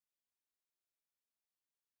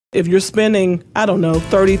If you're spending, I don't know,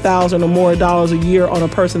 $30,000 or more a year on a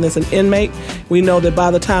person that's an inmate, we know that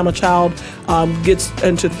by the time a child gets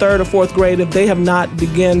into third or fourth grade, if they have not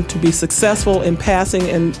begun to be successful in passing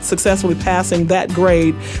and successfully passing that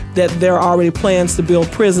grade, that there are already plans to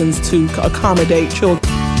build prisons to accommodate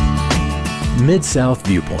children. Mid-South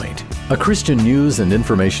Viewpoint, a Christian news and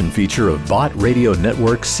information feature of Bott Radio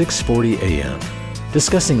Network 640 AM,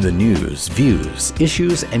 discussing the news, views,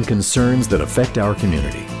 issues, and concerns that affect our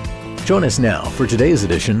community. Join us now for today's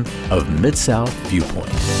edition of Mid-South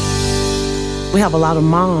Viewpoint. We have a lot of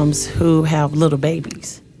moms who have little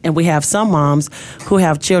babies, and we have some moms who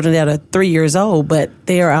have children that are 3 years old, but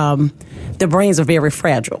their brains are very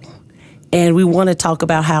fragile. And we want to talk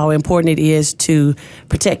about how important it is to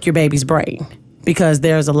protect your baby's brain, because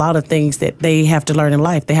there's a lot of things that they have to learn in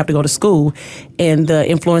life. They have to go to school, and the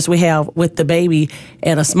influence we have with the baby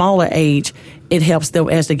at a smaller age, it helps them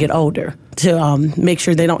as they get older to make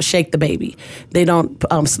sure they don't shake the baby. They don't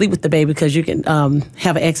sleep with the baby, because you can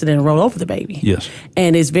have an accident and roll over the baby. Yes.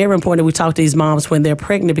 And it's very important that we talk to these moms when they're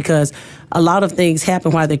pregnant, because a lot of things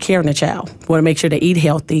happen while they're carrying a child. We want to make sure they eat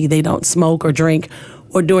healthy, they don't smoke or drink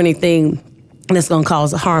or do anything that's going to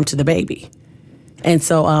cause harm to the baby. And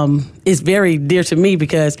so it's very dear to me,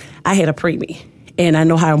 because I had a preemie, and I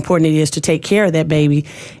know how important it is to take care of that baby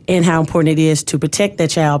and how important it is to protect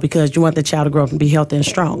that child, because you want the child to grow up and be healthy and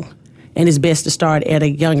strong. And it's best to start at a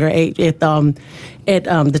younger age, at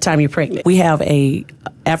the time you're pregnant. We have a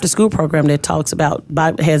after-school program that talks about,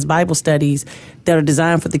 has Bible studies that are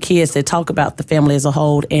designed for the kids, that talk about the family as a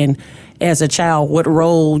whole, and as a child, what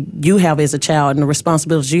role you have as a child and the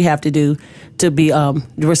responsibilities you have to do to be, the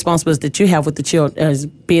responsibilities that you have with the children as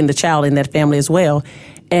being the child in that family as well.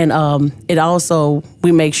 And it also,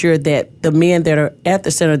 we make sure that the men that are at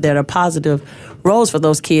the center that are positive roles for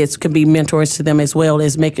those kids can be mentors to them, as well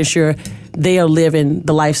as making sure they are living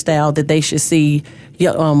the lifestyle that they should see,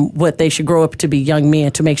 what they should grow up to be young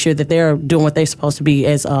men, to make sure that they're doing what they're supposed to be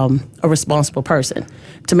as a responsible person,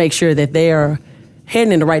 to make sure that they're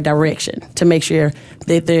heading in the right direction, to make sure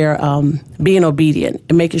that they're being obedient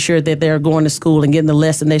and making sure that they're going to school and getting the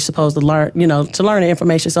lesson they're supposed to learn, to learn the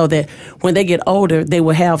information, so that when they get older, they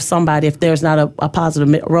will have somebody, if there's not a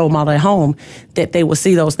positive role model at home, that they will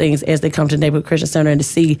see those things as they come to the Neighborhood Christian Center, and to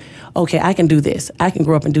see, okay, I can do this. I can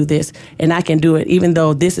grow up and do this, and I can do it. Even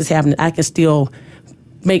though this is happening, I can still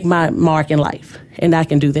make my mark in life, and I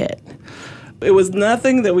can do that. It was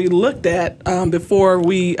nothing that we looked at before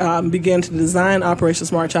we began to design Operation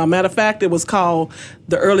Smart Child. Matter of fact, it was called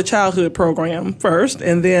the Early Childhood Program first,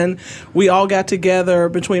 and then we all got together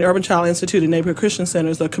between Urban Child Institute and Neighborhood Christian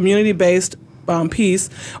Centers, a community-based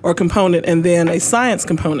piece or component, and then a science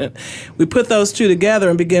component. We put those two together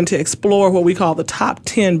and began to explore what we call the top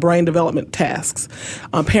 10 brain development tasks,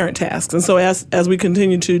 parent tasks. And so as we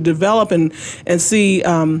continue to develop and see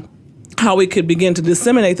how we could begin to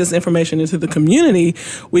disseminate this information into the community,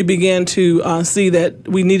 we began to see that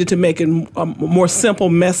we needed to make it a more simple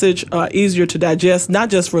message, easier to digest,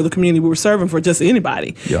 not just for the community we were serving, for just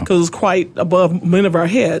anybody, because it was quite above many of our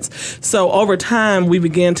heads. So over time, we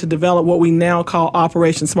began to develop what we now call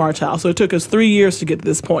Operation Smart Child. So it took us 3 years to get to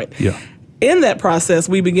this point. Yeah. In that process,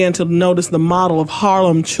 we began to notice the model of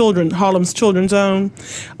Harlem's Children's Zone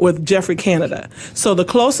with Jeffrey Canada. So the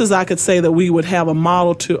closest I could say that we would have a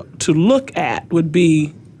model to look at would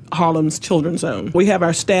be Harlem's Children's Zone. We have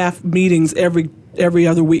our staff meetings every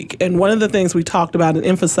other week. And one of the things we talked about and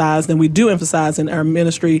emphasized, and we do emphasize in our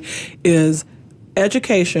ministry, is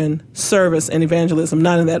education, service, and evangelism,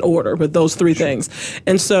 not in that order, but those three things.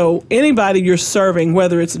 And so anybody you're serving,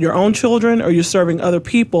 whether it's your own children or you're serving other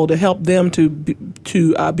people to help them to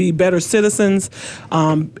be better citizens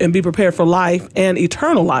and be prepared for life and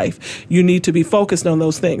eternal life, you need to be focused on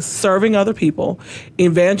those things. Serving other people,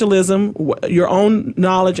 evangelism, your own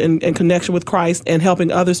knowledge and connection with Christ, and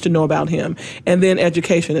helping others to know about Him, and then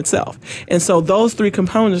education itself. And so those three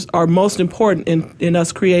components are most important in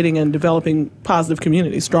us creating and developing positive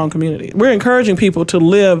communities, strong communities. We're encouraging people to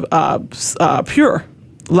live pure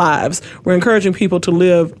lives. We're encouraging people to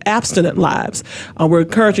live abstinent lives. We're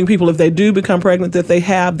encouraging people, if they do become pregnant, that they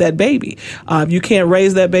have that baby. You can't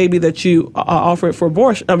raise that baby, that you offer it for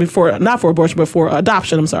abortion. Not for abortion, but for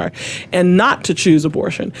adoption, I'm sorry, and not to choose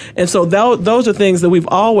abortion. And so those are things that we've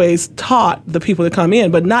always taught the people that come in,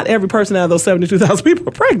 but not every person out of those 72,000 people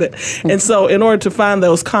are pregnant. And so in order to find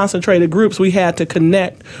those concentrated groups, we had to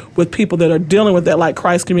connect with people that are dealing with that, like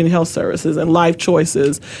Christ Community Health Services and Life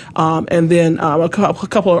Choices, and then a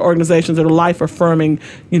couple of organizations that are life-affirming,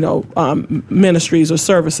 ministries or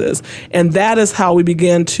services. And that is how we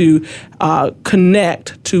begin to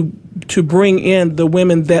connect to to bring in the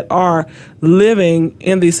women that are living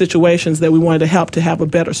in these situations that we wanted to help to have a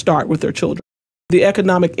better start with their children. The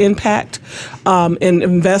economic impact in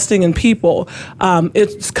investing in people,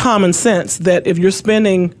 it's common sense that if you're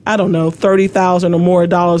spending, I don't know, $30,000 or more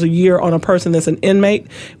a year on a person that's an inmate,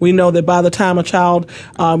 we know that by the time a child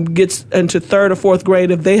gets into third or fourth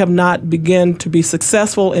grade, if they have not begun to be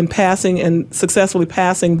successful in passing and successfully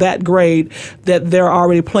passing that grade, that there are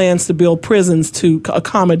already plans to build prisons to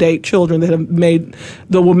accommodate children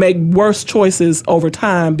that will make worse choices over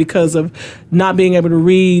time because of not being able to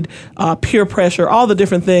read, peer pressure, all the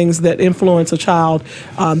different things that influence a child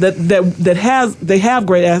they have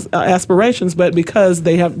great aspirations, but because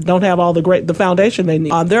they don't have all the foundation they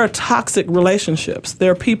need. There are toxic relationships.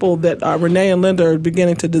 There are people that Renee and Linda are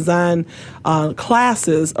beginning to design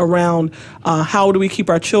classes around how do we keep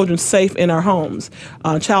our children safe in our homes.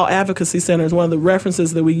 Child Advocacy Center is one of the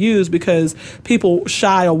references that we use because people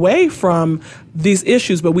shy away from these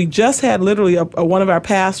issues, but we just had literally one of our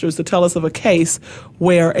pastors to tell us of a case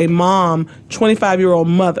where a mom, 25-year-old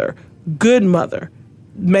mother, good mother,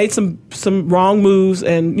 made some wrong moves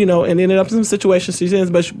and ended up in some situations she's in,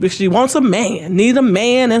 but she wants need a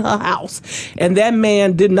man in her house. And that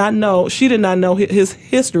man did not know his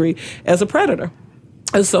history as a predator.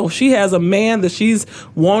 And so she has a man that she's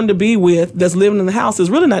wanting to be with that's living in the house is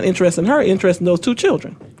really not interested in her, interested in those two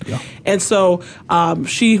children. Yeah. And so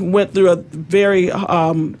she went through a very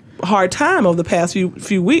hard time over the past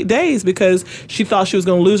few days because she thought she was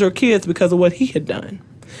going to lose her kids because of what he had done,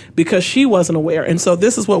 because she wasn't aware. And so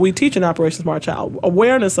this is what we teach in Operation Smart Child,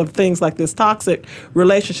 awareness of things like this: toxic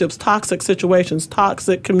relationships, toxic situations,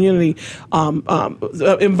 toxic community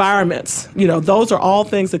environments. Those are all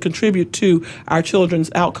things that contribute to our children's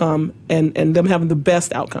outcome and them having the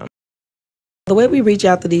best outcome. The way we reach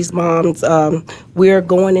out to these moms, we're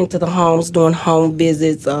going into the homes, doing home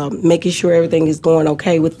visits, making sure everything is going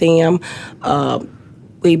okay with them.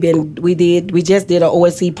 We just did an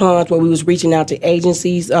OSC plunge where we was reaching out to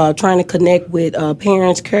agencies, trying to connect with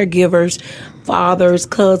parents, caregivers, fathers,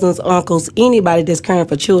 cousins, uncles, anybody that's caring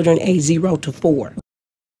for children age 0 to 4.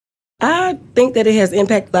 I think that it has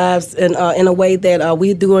impacted lives in a way that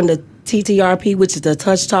we do in the TTRP, which is the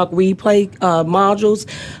Touch Talk Replay modules.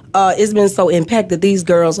 It's been so impacted these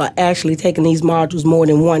girls are actually taking these modules more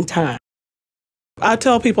than one time. I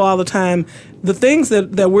tell people all the time, the things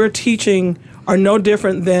that we're teaching are no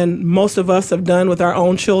different than most of us have done with our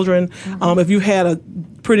own children. Mm-hmm. If you had a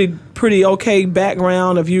pretty okay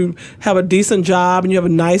background, if you have a decent job and you have a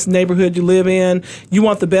nice neighborhood you live in, you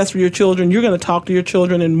want the best for your children, you're going to talk to your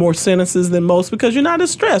children in more sentences than most because you're not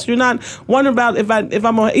as stressed. You're not wondering about if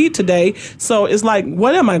I'm going to eat today. So it's like,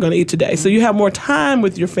 what am I going to eat today? So you have more time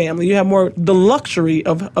with your family. You have the luxury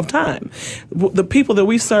of time. The people that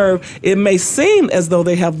we serve, it may seem as though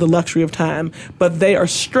they have the luxury of time, but they are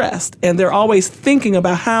stressed and they're always thinking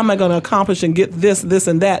about how am I going to accomplish and get this,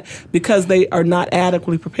 and that, because they are not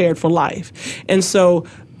adequately prepared for life. And so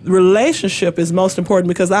relationship is most important,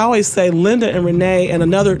 because I always say Linda and Renee and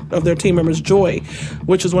another of their team members, Joy,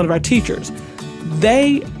 which is one of our teachers,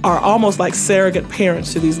 they are almost like surrogate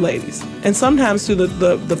parents to these ladies, and sometimes to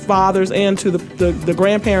the fathers and to the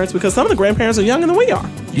grandparents, because some of the grandparents are younger than we are.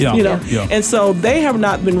 Yeah. And so they have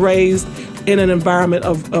not been raised in an environment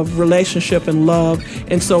of relationship and love,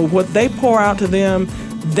 and so what they pour out to them,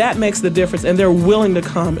 that makes the difference, and they're willing to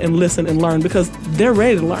come and listen and learn because they're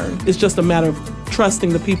ready to learn. It's just a matter of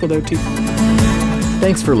trusting the people they're teaching.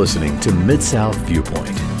 Thanks for listening to Mid-South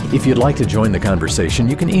Viewpoint. If you'd like to join the conversation,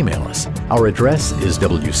 you can email us. Our address is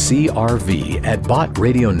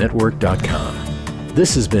wcrv@botradionetwork.com.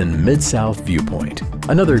 This has been Mid-South Viewpoint,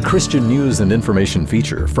 another Christian news and information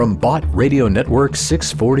feature from Bot Radio Network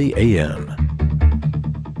 640 AM.